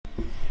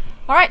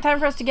Alright, time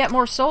for us to get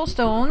more soul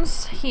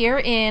stones here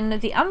in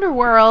the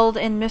underworld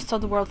in Mist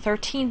of the World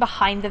 13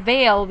 behind the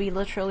veil. We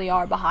literally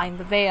are behind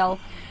the veil.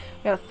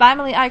 We have a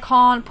family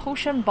icon,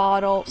 potion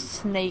bottle,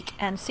 snake,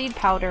 and seed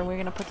powder. We're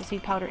gonna put the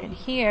seed powder in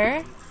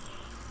here.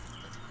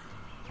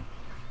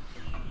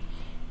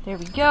 There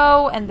we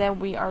go, and then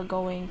we are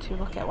going to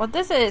look at what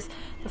this is.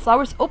 The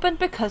flowers opened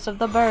because of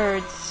the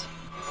birds.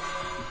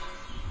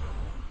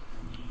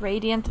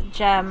 Radiant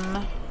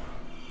gem.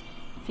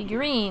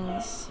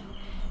 Figurines.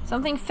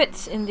 Something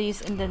fits in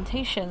these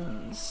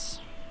indentations.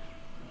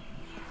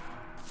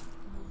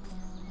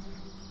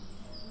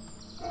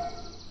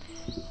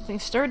 Something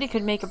sturdy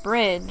could make a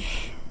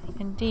bridge.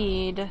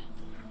 Indeed.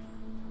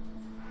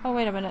 Oh,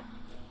 wait a minute.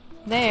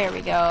 There we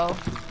go.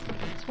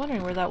 I was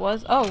wondering where that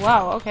was. Oh,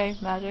 wow, okay,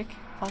 magic.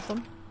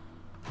 Awesome.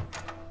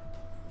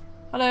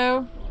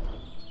 Hello.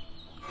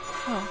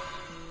 Oh.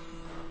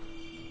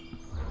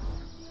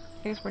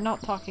 I guess we're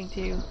not talking to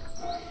you.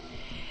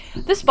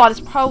 This spot is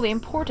probably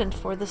important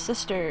for the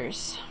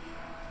sisters.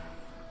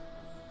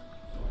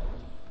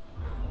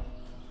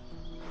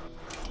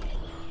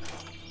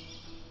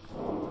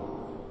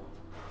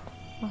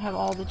 Don't have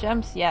all the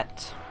gems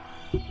yet.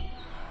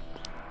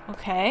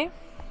 Okay.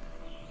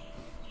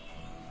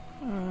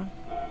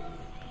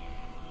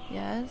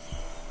 Yes.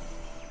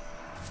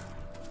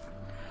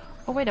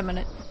 Oh, wait a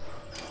minute.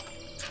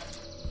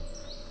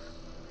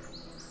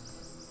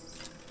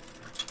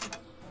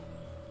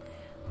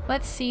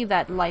 Let's see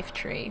that life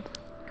tree.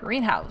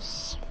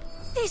 Greenhouse.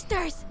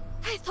 Sisters!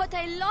 I thought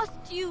I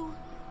lost you!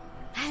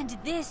 And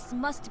this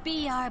must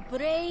be our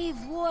brave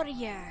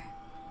warrior.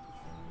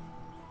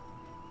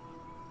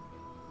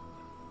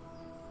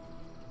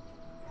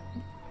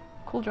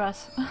 Cool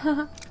dress.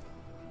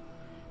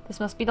 This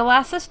must be the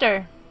last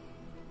sister.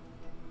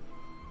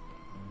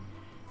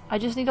 I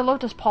just need a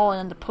lotus pollen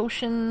and the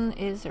potion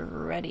is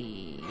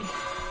ready.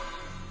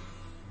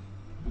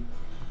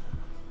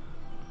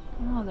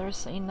 Oh,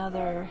 there's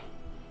another.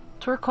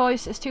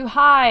 Turquoise is too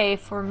high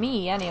for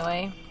me,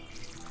 anyway.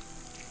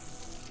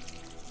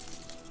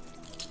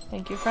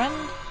 Thank you, friend.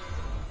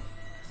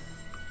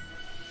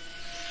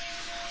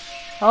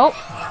 Oh,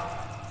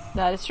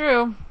 that is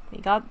true. We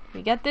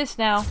get this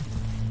now.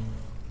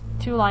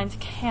 Two lines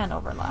can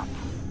overlap.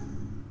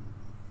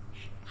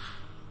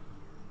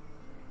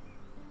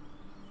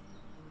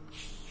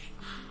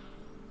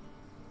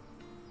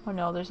 Oh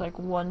no, there's like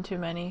one too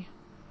many.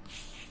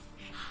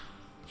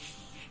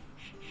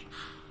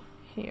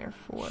 Here,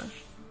 4.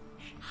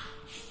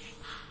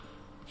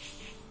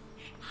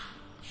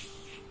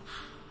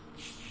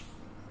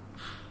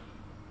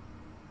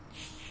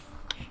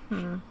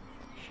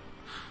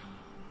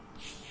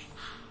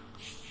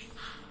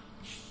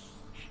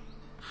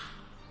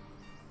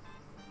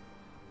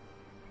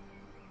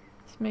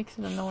 This makes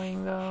it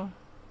annoying though.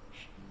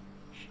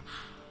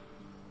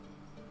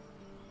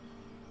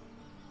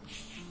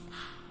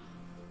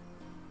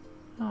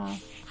 Oh.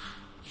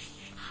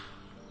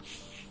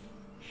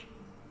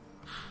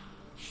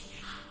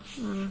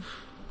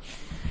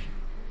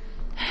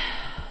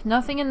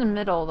 Nothing in the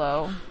middle,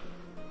 though,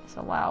 is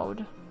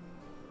allowed.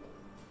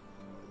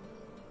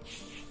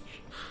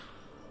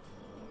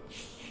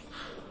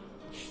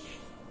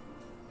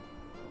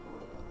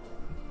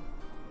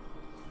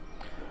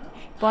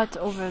 But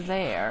over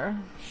there...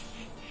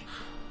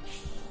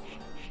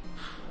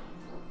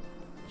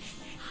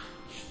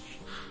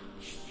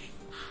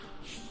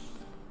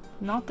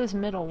 Not this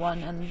middle one,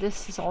 and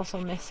this is also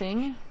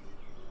missing.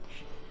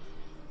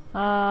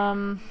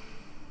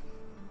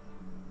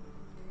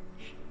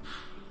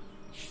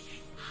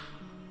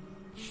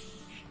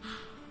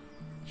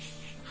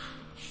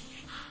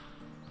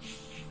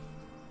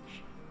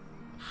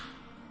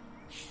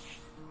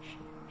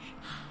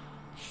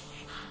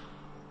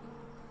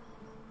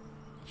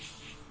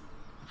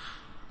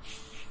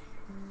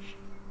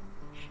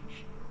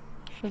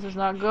 This is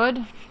not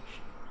good.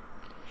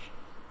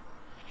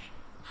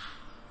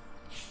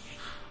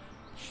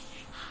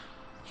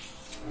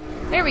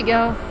 There we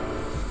go.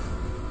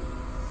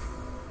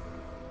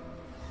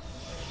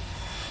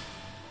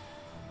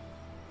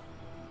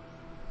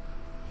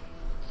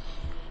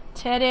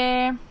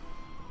 Teddy.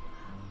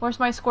 Where's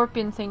my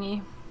scorpion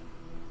thingy?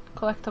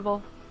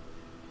 Collectible.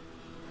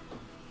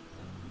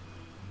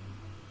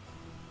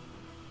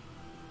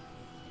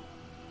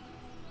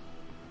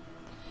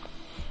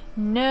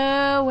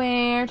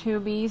 Nowhere to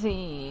be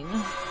seen.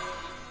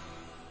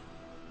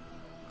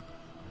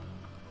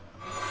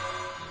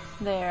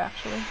 There,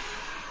 actually.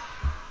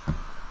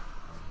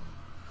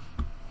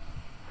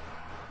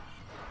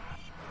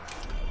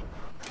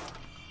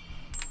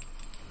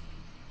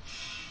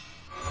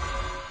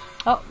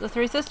 Oh, the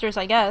 3 sisters,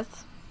 I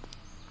guess.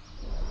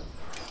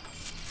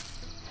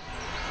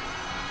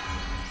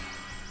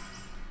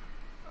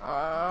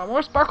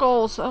 More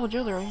sparkles! Oh,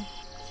 jewelry.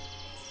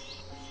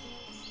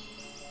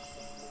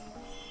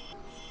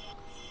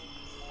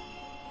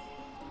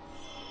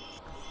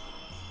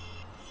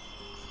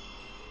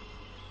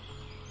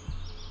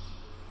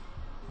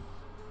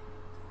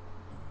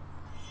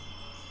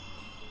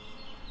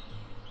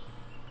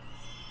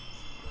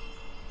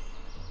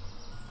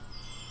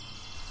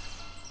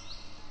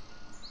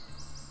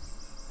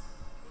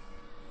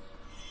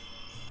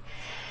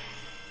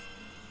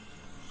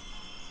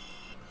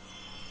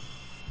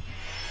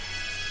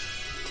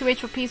 2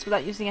 HP piece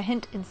without using a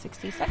hint in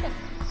 60 seconds.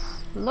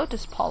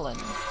 Lotus pollen.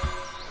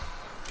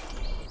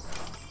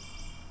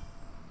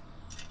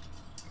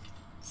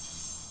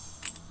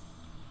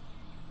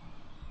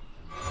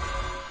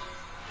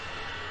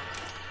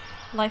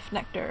 Life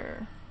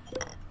nectar.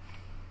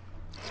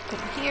 Let's put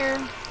it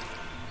here.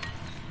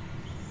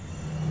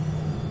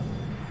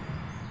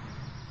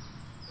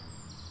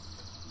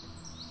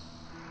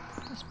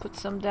 Let's put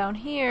some down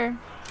here.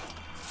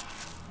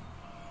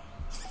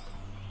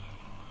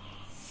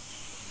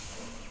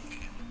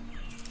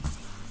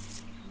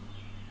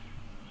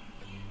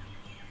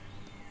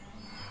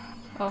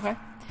 Okay.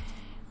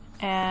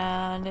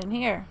 And in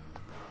here.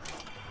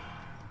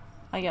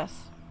 I guess.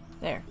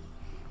 There.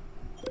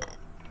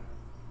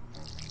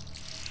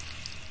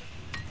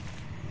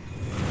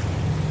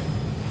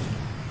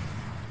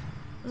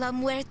 La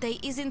Muerte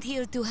isn't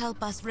here to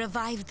help us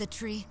revive the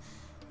tree,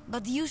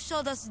 but you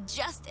showed us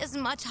just as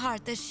much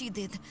heart as she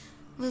did.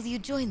 Will you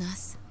join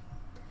us?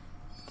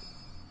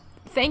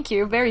 Thank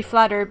you. Very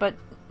flattered, but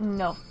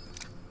no.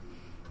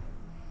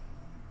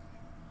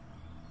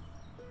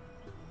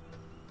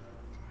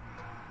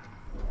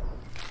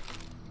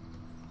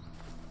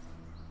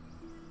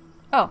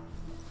 Oh.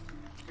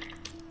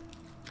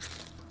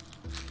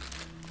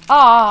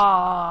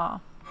 Ah.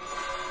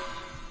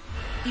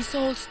 The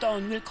Soul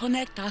Stone will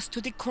connect us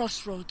to the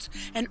crossroads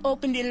and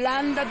open the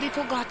land of the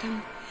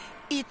forgotten.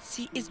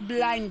 Itzy is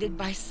blinded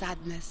by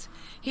sadness.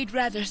 He'd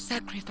rather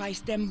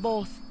sacrifice them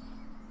both.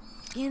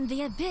 In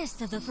the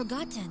abyss of the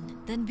forgotten,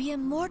 then be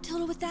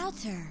immortal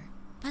without her.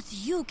 But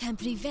you can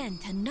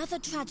prevent another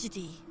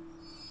tragedy.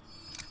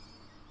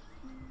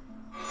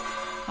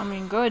 I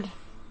mean, good.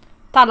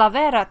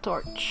 Talavera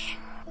torch.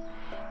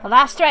 The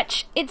last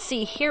stretch.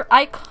 Itzy, here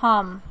I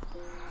come.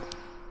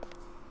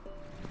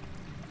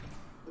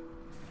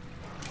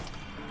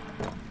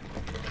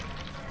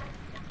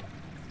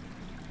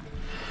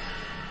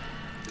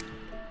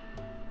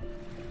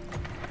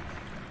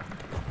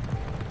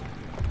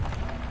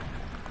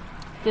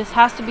 This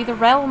has to be the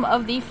realm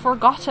of the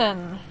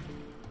forgotten.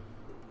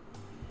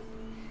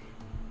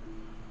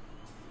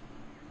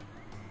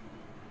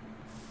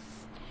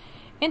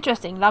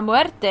 Interesting. La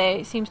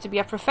Muerte seems to be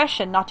a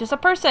profession, not just a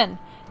person.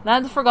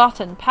 Land of the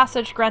Forgotten.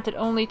 Passage granted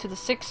only to the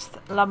 6th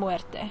La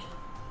Muerte.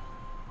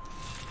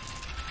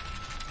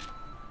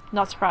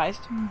 Not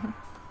surprised.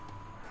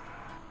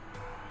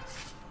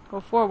 Go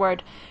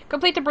forward.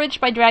 Complete the bridge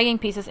by dragging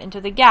pieces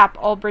into the gap.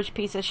 All bridge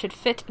pieces should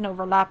fit and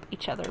overlap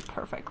each other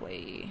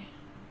perfectly.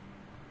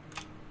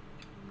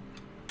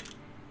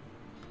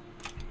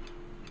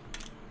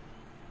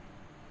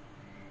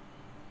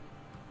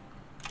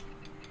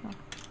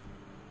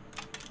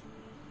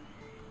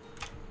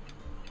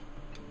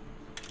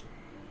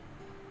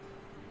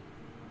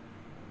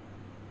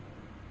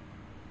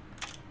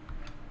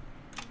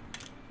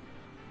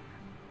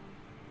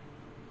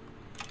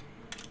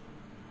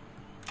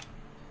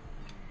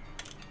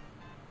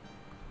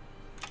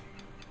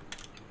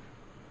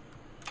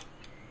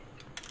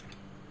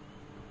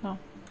 Oh.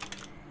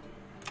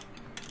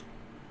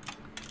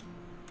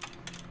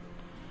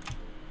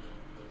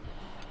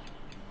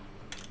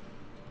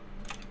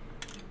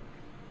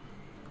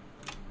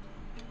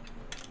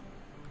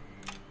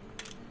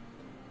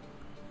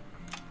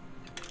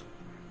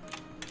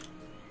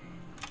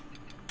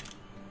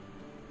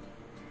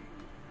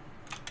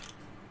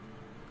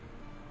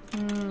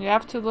 You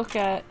have to look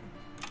at...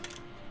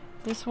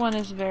 This one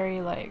is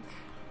very, like,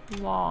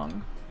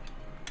 long.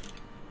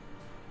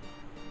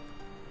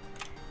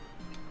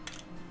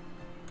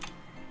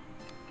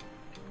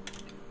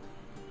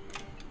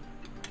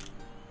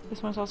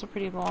 This one's also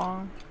pretty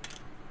long.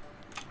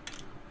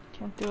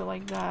 Can't do it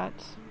like that.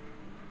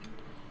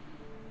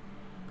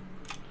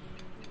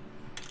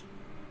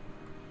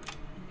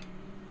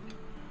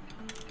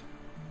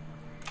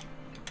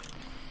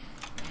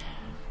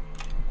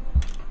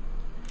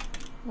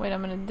 Wait a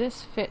minute,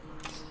 this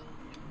fits.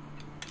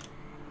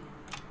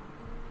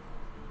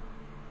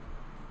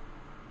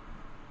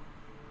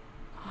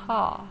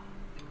 Ha.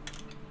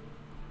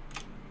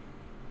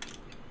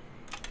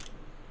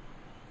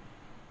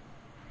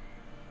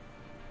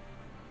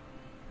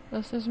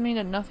 Does this mean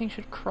that nothing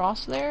should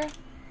cross there?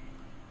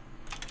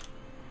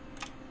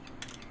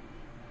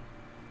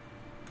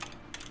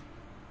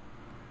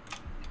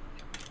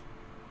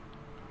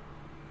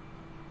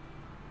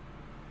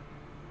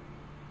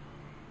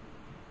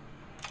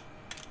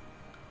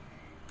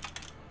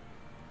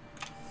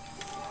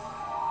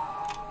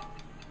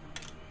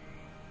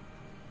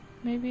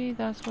 Maybe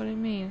that's what it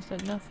means,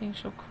 that nothing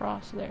shall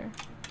cross there.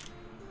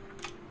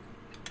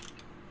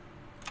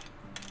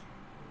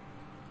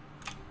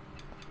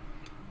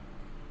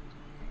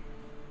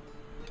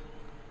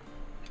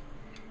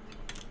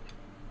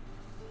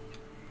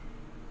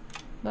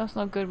 That's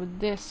not good with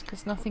this,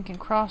 because nothing can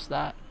cross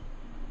that.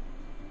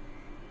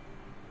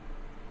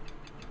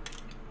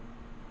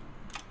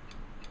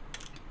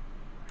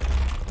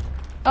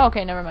 Oh,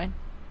 okay, never mind.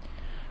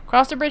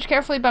 Cross the bridge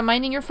carefully by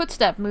minding your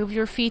footstep. Move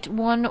your feet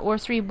 1 or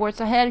 3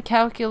 boards ahead.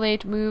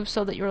 Calculate moves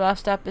so that your last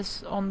step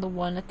is on the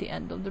one at the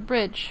end of the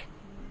bridge.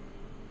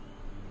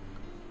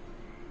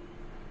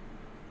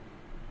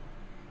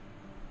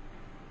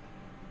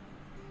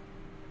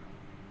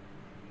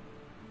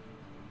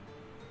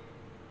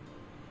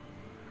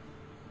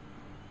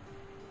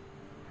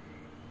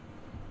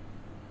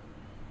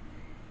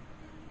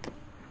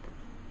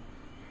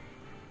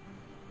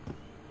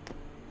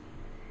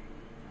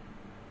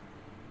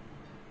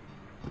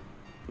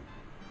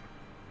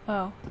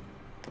 Oh.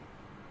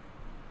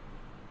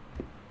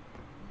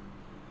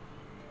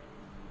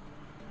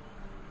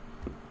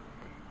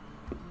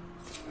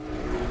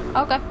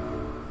 Okay.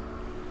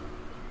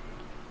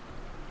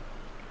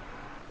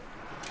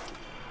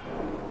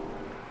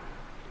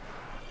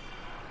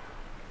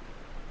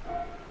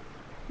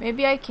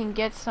 Maybe I can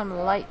get some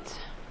light.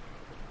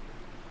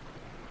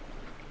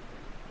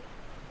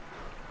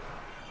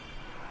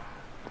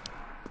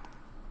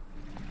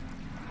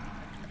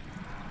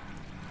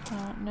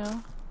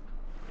 No.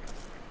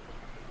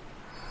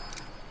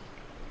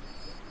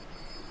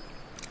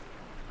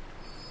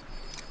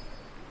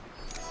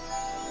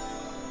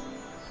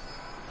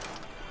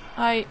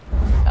 I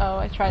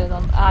tried it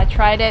on. I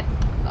tried it.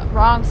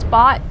 Wrong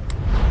spot.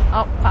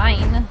 Oh,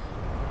 fine.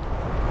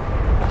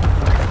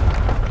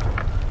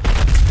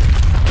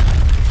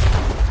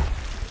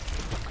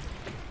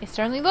 It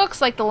certainly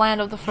looks like the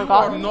land of the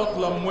forgotten. You are not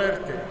La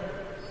Muerte.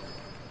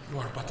 You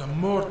are but a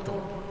mortal.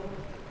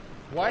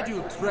 Why do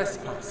you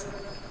trespass?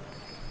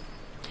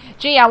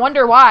 Gee, I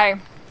wonder why.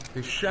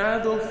 The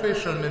shadow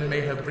fishermen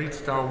may have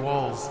breached our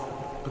walls,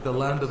 but the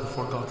land of the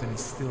forgotten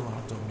is still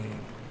our domain.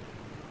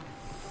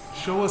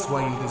 Show us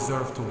why you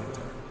deserve to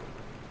enter.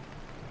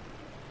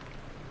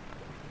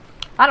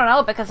 I don't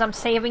know, because I'm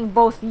saving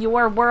both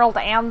your world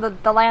and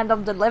the land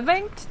of the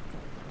living?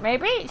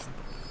 Maybe?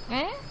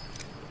 Eh?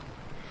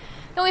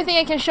 The only thing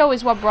I can show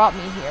is what brought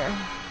me here.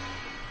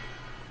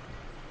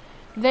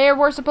 There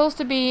were supposed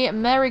to be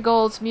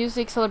marigolds,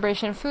 music,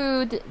 celebration,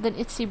 food. Then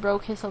Itzy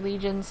broke his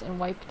allegiance and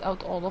wiped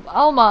out all of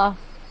Alma.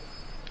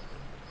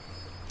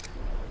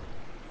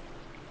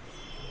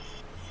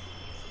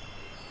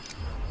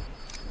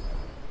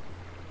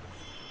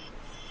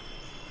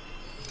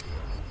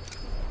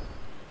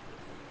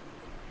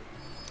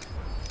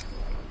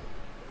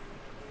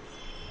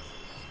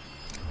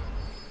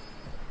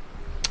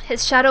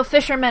 His shadow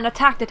fishermen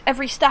attacked at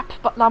every step,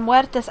 but La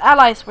Muerte's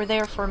allies were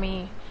there for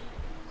me.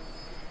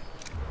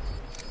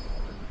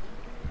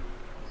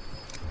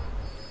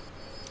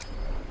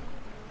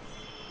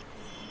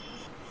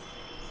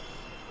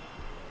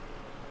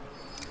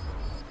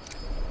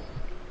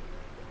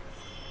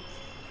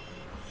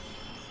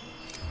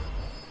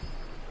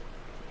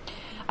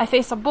 I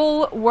faced a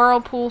bull,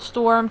 whirlpool,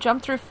 storm,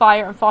 jumped through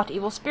fire, and fought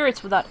evil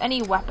spirits without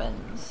any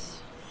weapons.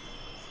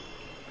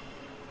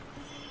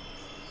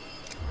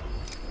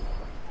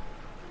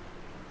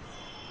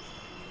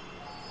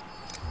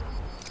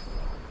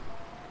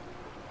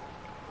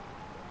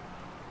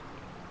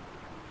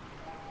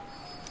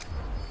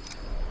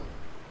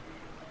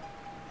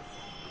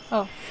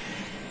 Oh.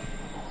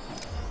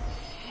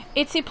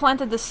 Itzy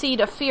planted the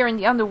seed of fear in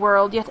the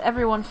underworld, yet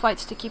everyone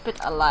fights to keep it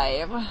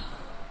alive.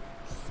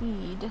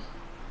 Seed.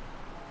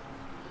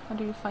 How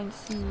do you find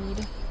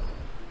seed?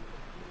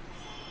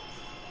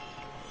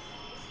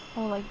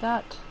 Oh, like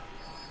that.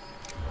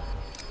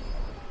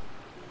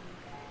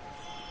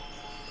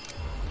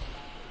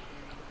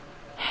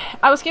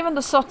 I was given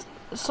the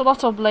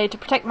Solotto blade to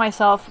protect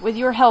myself. With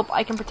your help,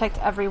 I can protect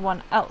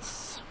everyone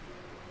else.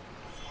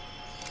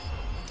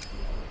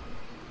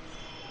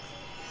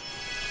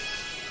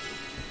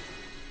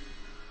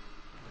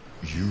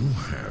 You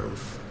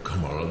have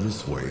come all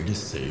this way to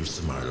save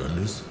some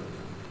islanders?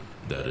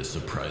 That is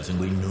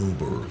surprisingly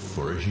noble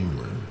for a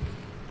human.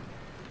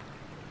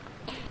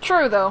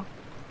 True, though.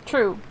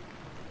 True.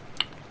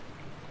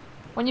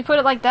 When you put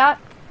it like that,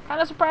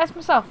 kind of surprised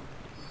myself.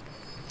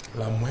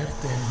 La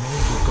Muerte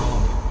may be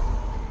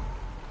gone,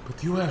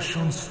 but you have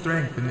shown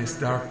strength in this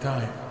dark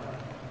time.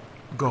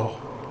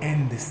 Go,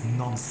 end this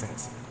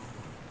nonsense.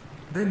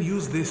 Then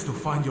use this to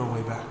find your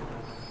way back.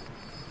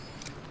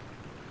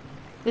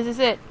 This is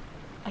it.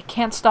 I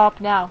can't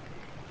stop now.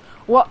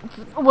 What?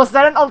 Was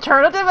that an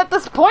alternative at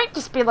this point?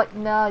 Just be like,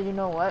 nah, you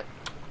know what?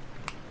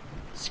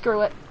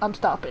 Screw it. I'm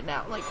stopping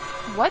now. Like,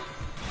 what?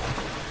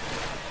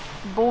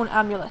 Bone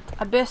amulet.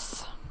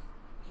 Abyss.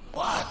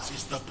 What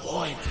is the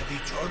point of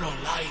eternal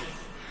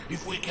life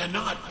if we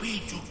cannot be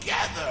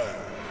together?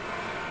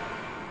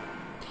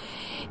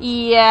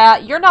 Yeah,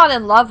 you're not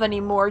in love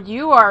anymore.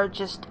 You are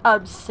just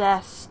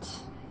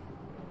obsessed.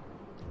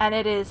 And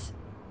it is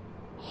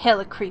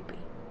hella creepy.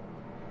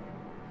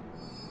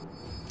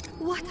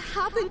 What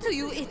happened to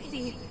you,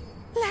 Itzy?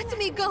 Let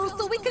me go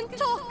so we can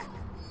talk.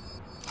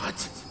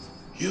 What?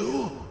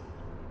 You?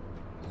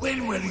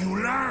 When will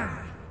you learn?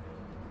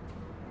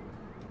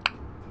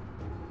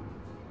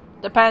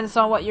 Depends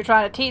on what you're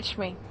trying to teach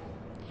me.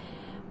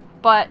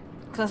 But,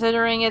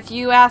 considering it's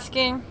you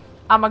asking,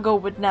 I'ma go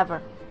with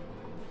never.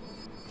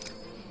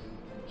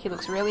 He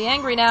looks really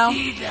angry now.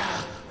 Ida,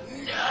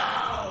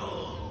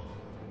 no!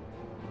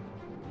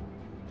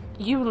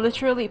 You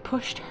literally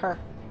pushed her.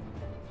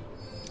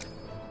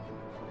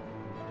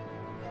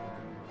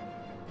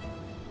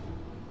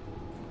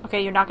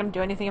 Okay, you're not gonna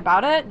do anything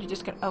about it? You're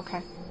just gonna...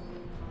 Okay.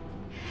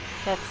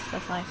 That's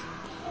nice.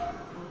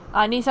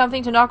 I need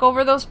something to knock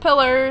over those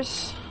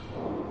pillars.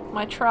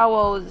 My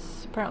trowel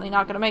is apparently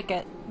not gonna make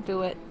it.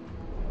 Do it.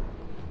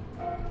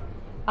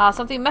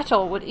 Something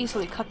metal would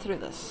easily cut through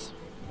this.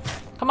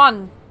 Come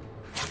on,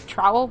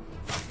 trowel.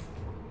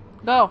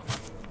 Go.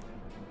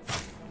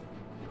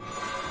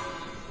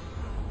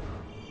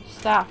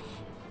 staff.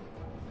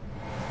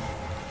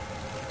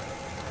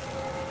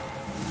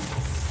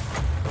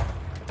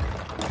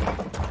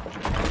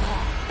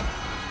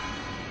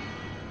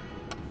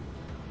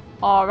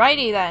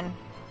 Alrighty then.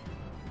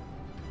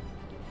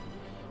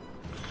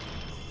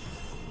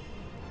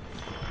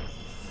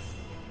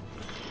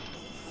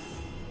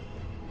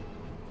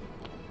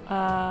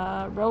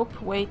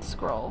 Rope, weight,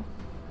 scroll.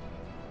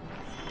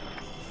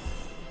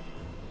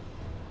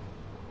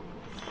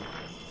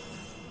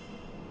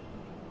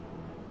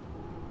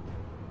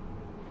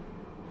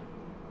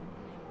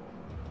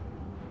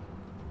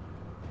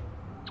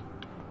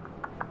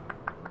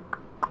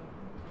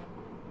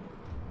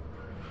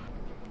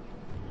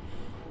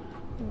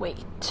 Wait.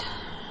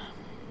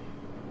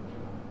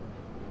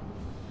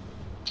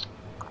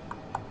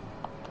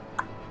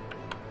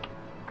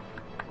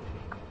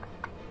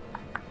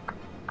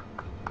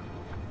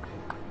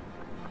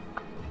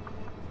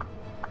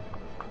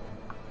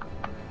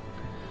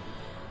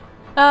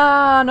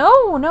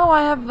 No,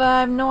 I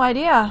have no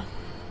idea.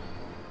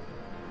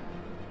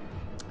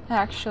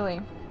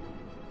 Actually.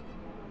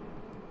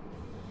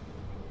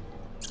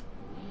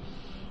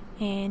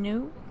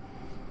 No.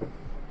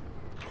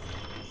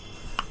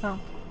 Oh.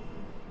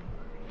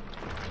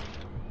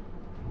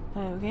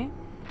 Okay.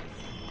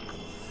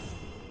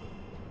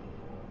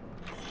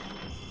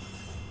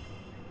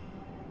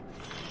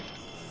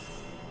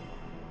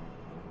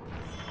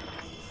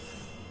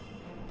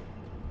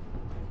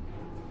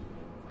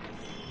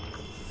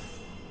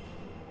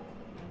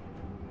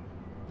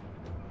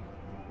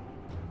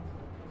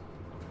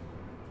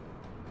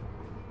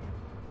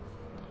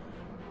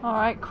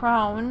 Alright,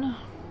 crown.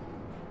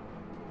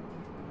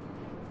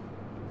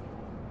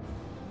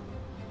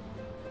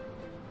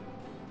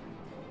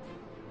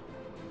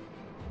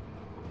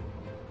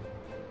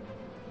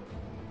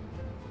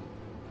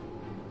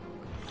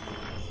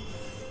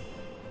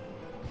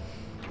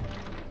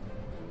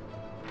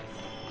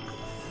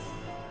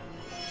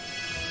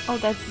 Oh,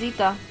 that's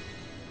Zita.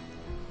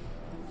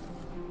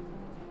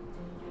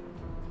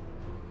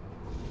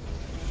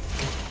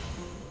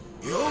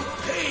 You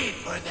paid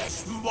for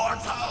this,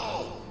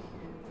 mortal!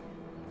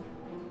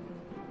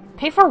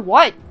 Pay for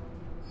what?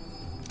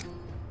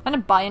 I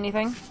didn't buy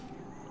anything.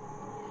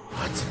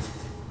 What?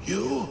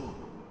 You?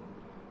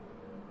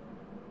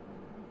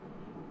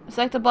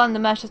 Select the button to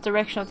match the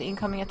direction of the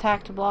incoming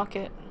attack to block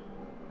it.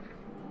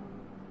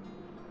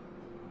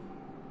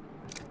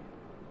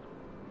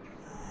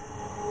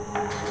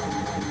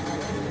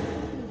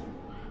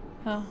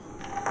 Oh.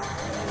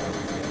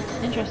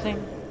 Interesting.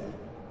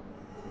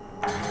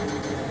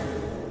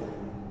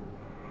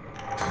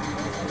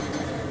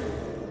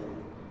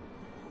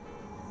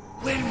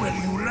 When will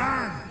you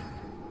learn?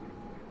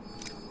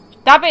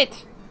 Stop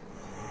it!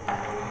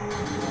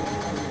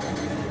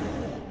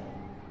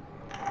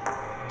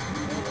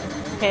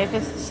 Okay, if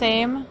it's the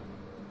same.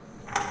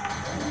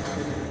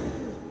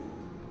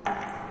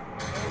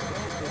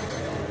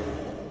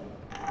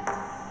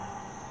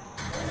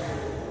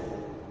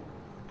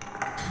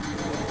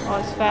 Oh,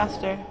 it's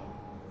faster.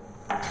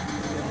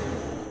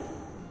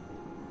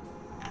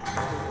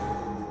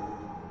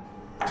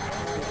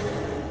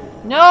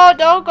 No,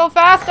 don't go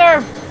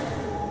faster!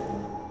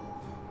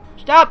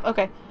 Stop!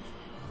 Okay.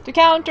 To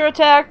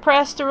counter-attack,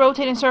 press the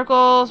rotating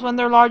circles when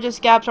their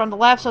largest gaps are on the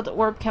left so the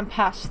orb can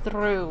pass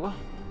through.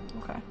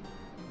 Okay.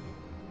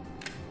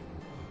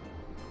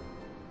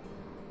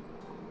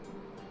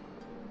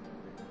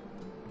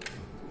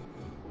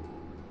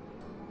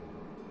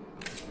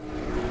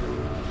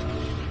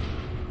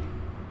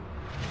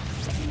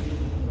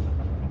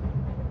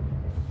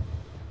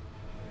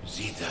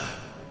 Zita,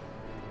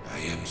 I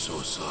am so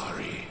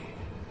sorry.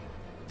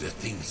 The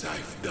things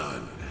I've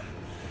done.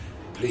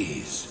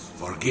 Please,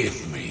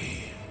 forgive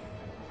me.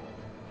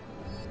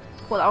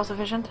 Well, that was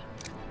efficient.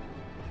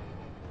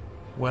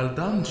 Well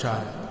done,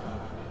 child.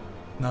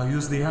 Now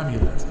use the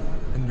amulet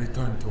and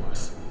return to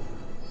us.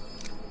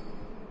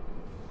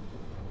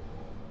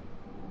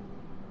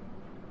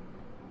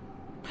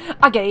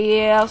 I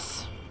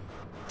guess.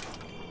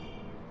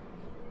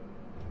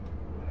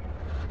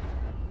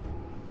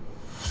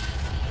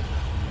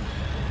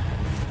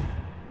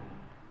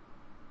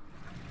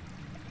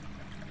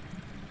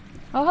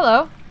 Oh,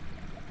 hello.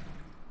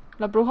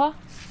 La Bruja?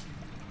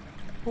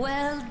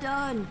 Well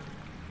done.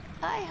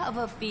 I have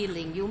a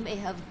feeling you may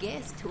have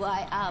guessed who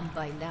I am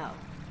by now.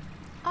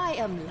 I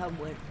am La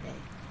Muerte.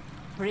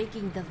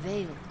 Breaking the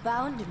veil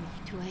bound me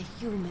to a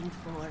human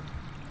form.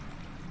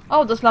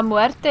 Oh, does La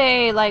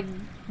Muerte, like,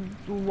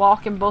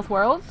 walk in both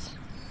worlds?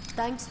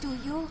 Thanks to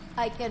you,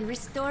 I can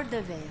restore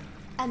the veil,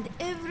 and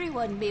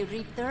everyone may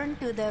return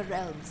to their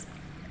realms.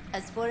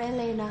 As for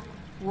Elena,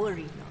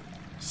 worry not.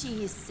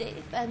 She is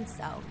safe and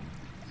sound.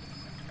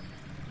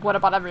 What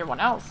about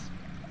everyone else?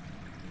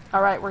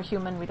 Alright, we're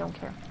human, we don't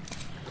care.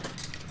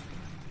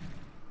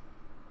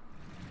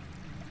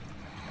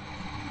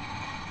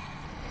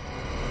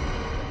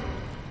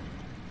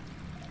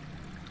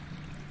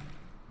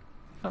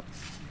 Oh.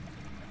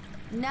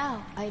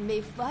 Now I may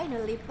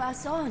finally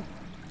pass on.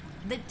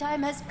 The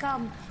time has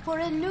come for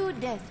a new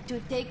death to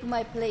take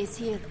my place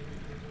here.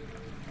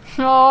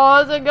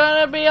 Oh, is it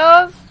gonna be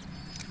us?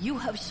 You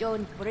have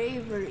shown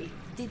bravery,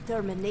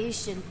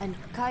 determination, and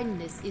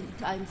kindness in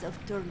times of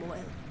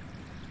turmoil.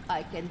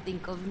 I can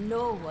think of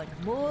no one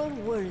more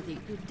worthy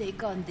to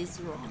take on this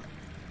role.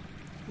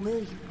 Will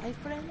you, my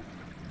friend?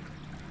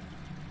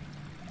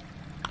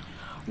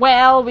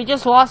 Well, we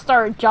just lost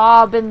our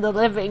job in the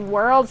living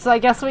world, so I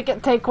guess we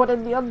can take one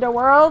in the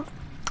underworld.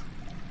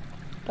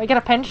 Do I get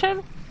a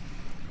pension?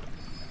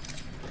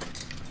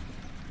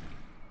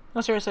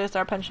 No, seriously, it's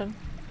our pension.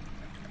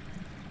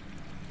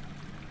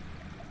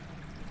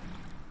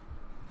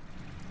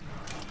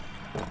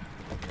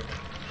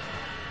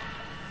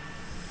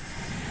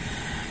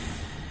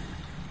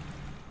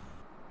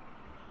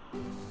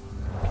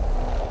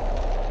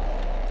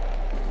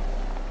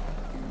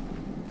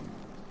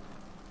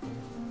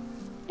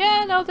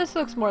 Yeah, no, this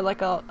looks more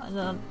like an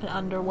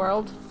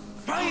underworld.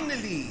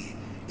 Finally!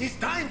 It's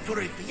time for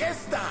a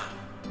fiesta!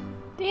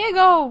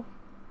 Diego!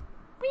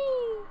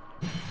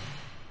 Whee!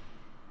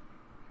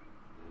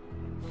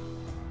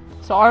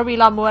 So are we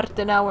La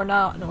Muerte now or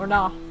not? Or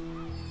not?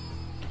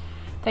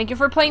 Thank you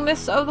for playing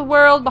Mists of the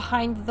World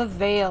Behind the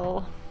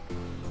Veil.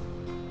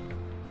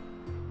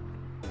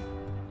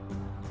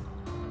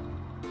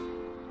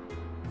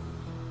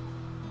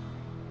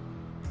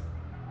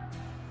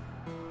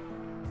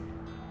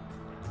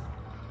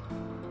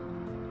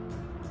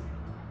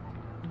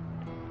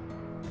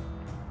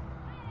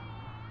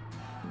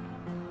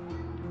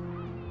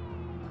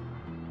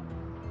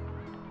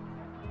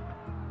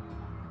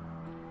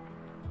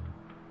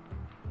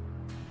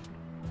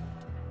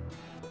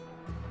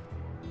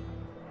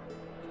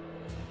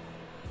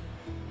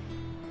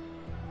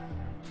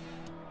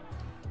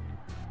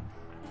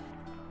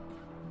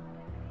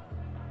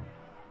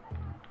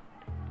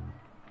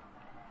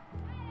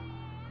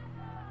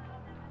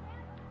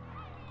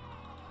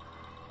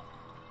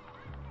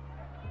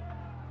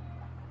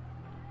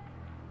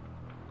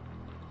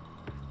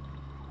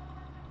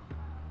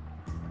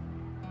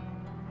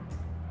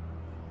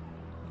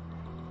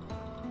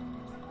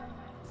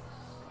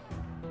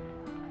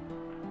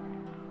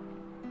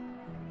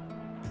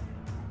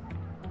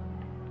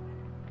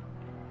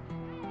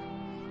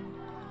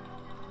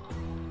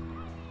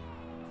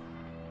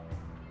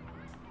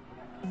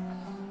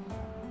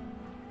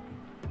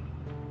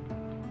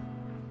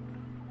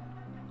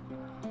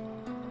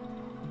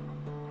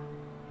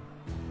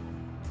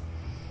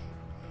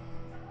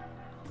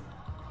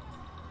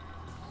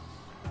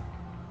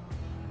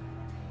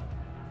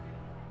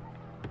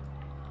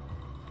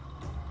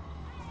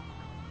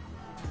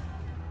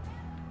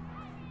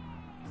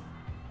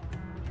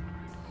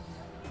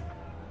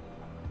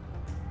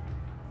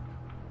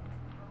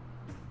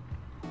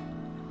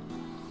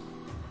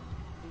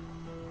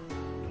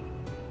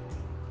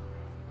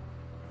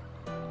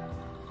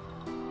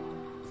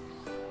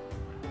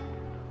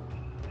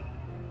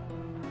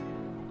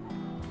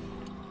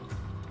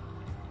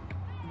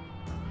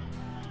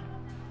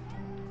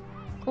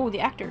 Oh,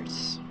 the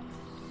actors.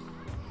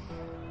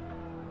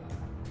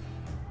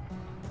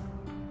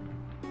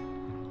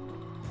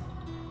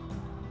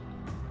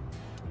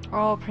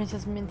 Oh,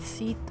 Princess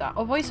Mincita.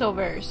 Oh,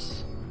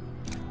 voiceovers.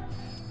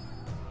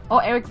 Oh,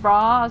 Eric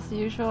Braw, as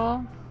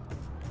usual.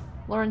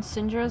 Lauren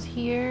Sindra's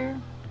here.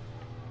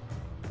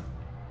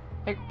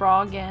 Eric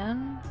Braw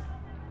again.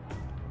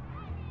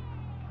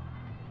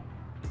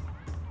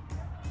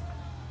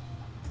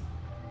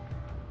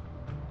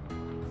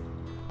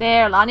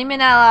 There, l'anime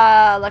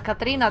la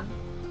Catrina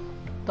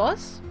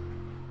 2?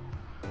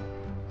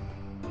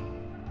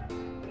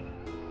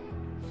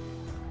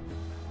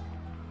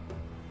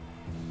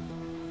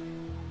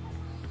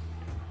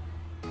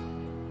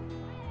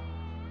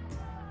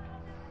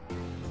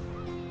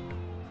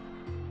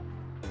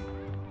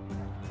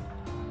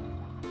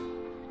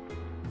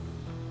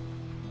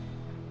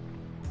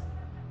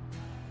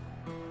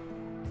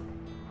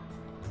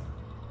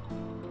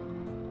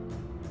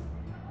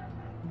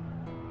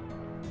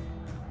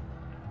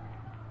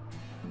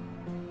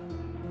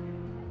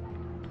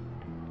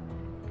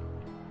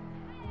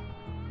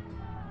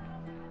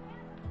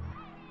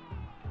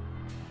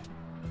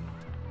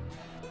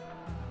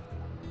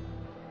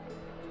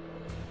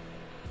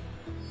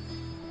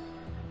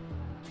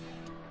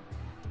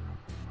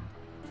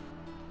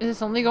 Is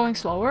this only going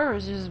slower, or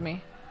is it just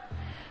me?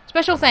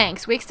 Special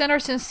thanks. We extend our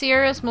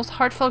sincerest, most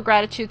heartfelt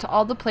gratitude to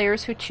all the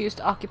players who choose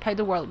to occupy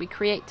the world we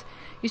create.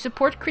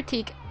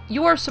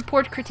 Your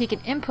support, critique,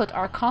 and input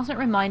are a constant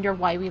reminder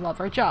why we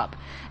love our job,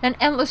 and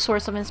an endless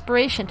source of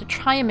inspiration to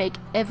try and make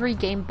every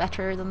game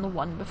better than the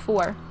one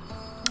before.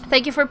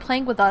 Thank you for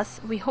playing with us.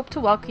 We hope to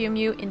welcome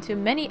you into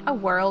many a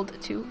world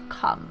to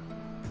come.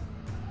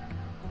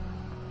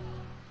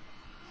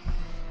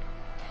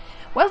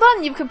 Well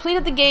done, you've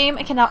completed the game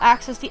and can now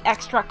access the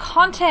extra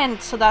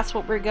content. So that's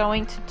what we're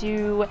going to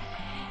do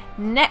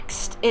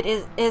next. It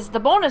is the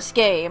bonus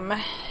game.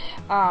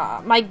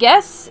 My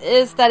guess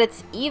is that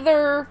it's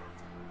either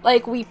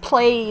like we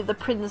play the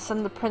prince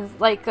and the prince,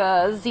 like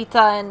Zita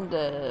and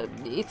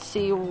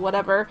Itzy,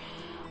 whatever,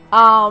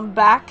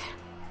 back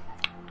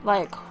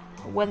like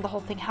when the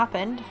whole thing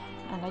happened,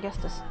 and I guess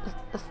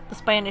the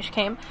Spanish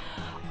came.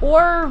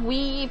 Or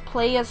we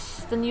play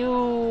as the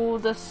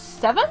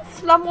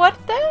 7th La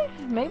Muerte,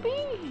 maybe?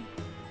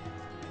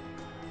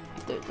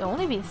 There's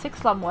only been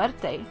 6 La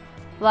Muerte.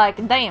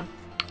 Like, damn.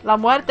 La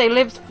Muerte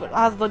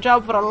has the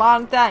job for a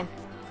long time.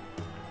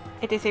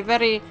 It is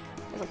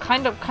it's a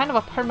kind of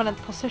a permanent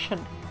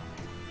position.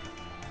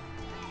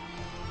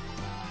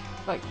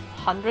 Like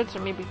hundreds or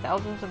maybe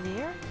thousands of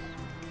years.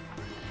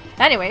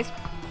 Anyways,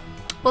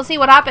 we'll see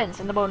what happens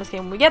in the bonus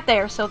game when we get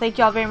there. So thank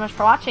you all very much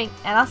for watching,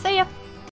 and I'll see ya.